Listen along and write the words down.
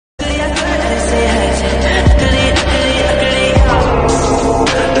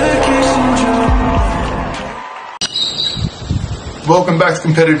welcome back to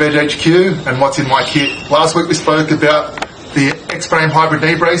Competitive Edge HQ and what's in my kit. Last week we spoke about the X-Frame hybrid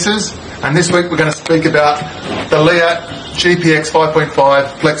knee braces, and this week we're going to speak about the Liat GPX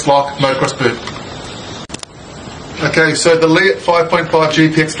 5.5 Flex Lock motocross boot. Okay, so the Liat 5.5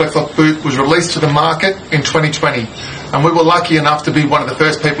 GPX Flex Lock boot was released to the market in 2020, and we were lucky enough to be one of the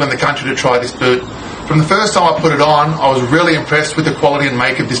first people in the country to try this boot. From the first time I put it on, I was really impressed with the quality and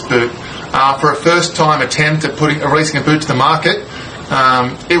make of this boot. For a first time attempt at releasing a boot to the market,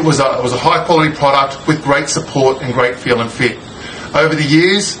 it was a high quality product with great support and great feel and fit. Over the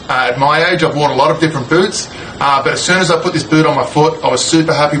years, at my age, I've worn a lot of different boots, but as soon as I put this boot on my foot, I was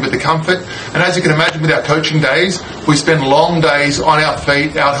super happy with the comfort. And as you can imagine with our coaching days, we spend long days on our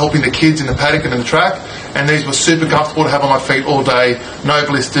feet out helping the kids in the paddock and in the track, and these were super comfortable to have on my feet all day, no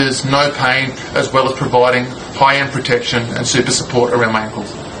blisters, no pain, as well as providing high-end protection and super support around my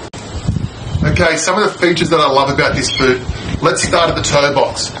ankles. Okay, some of the features that I love about this boot. Let's start at the toe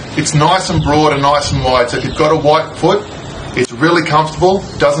box. It's nice and broad and nice and wide, so if you've got a white foot, it's really comfortable,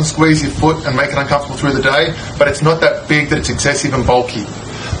 doesn't squeeze your foot and make it uncomfortable through the day, but it's not that big that it's excessive and bulky.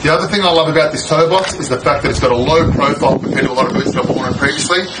 The other thing I love about this toe box is the fact that it's got a low profile compared to a lot of boots that I've worn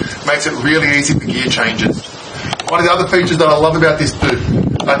previously. Makes it really easy for gear changes. One of the other features that I love about this boot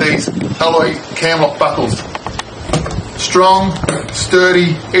are these alloy cam lock buckles. Strong,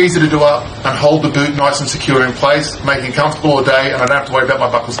 sturdy, easy to do up and hold the boot nice and secure in place, making it comfortable all day, and I don't have to worry about my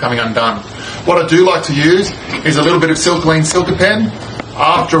buckles coming undone. What I do like to use is a little bit of Silk-Leen Silk-Pen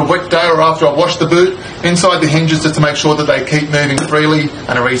after a wet day or after I've washed the boot inside the hinges just to make sure that they keep moving freely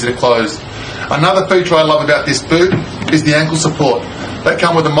and are easy to close. Another feature I love about this boot is the ankle support. They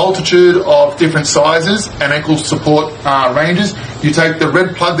come with a multitude of different sizes and ankle support ranges. You take the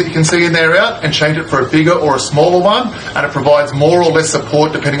red plug that you can see in there out and change it for a bigger or a smaller one, and it provides more or less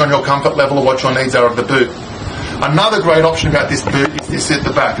support depending on your comfort level or what your needs are of the boot. Another great option about this boot is this at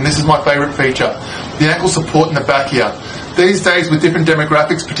the back, and this is my favourite feature, the ankle support in the back here. These days with different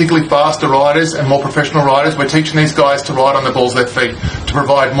demographics, particularly faster riders and more professional riders, we're teaching these guys to ride on the balls of their feet to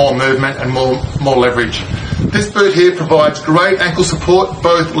provide more movement and more leverage. This boot here provides great ankle support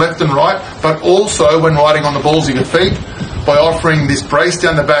both left and right, but also when riding on the balls of your feet by offering this brace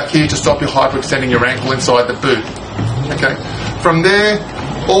down the back here to stop you hyperextending your ankle inside the boot. Okay. From there,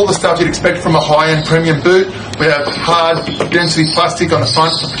 all the stuff you'd expect from a high-end premium boot. We have hard density plastic on the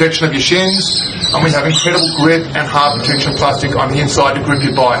front for protection of your shins, and we have incredible grip and hard protection plastic on the inside to grip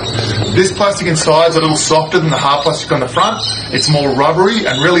your bike. This plastic inside is a little softer than the hard plastic on the front. It's more rubbery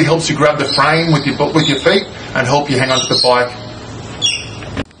and really helps you grab the frame with your feet and help you hang onto the bike.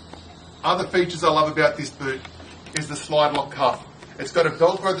 Other features I love about this boot is the slide lock cuff. It's got a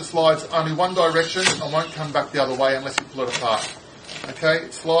Velcro that slides only one direction and won't come back the other way unless you pull it apart. Okay,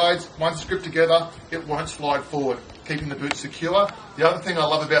 it slides, once it's gripped together, it won't slide forward, keeping the boot secure. The other thing I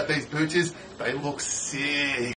love about these boots is they look sick.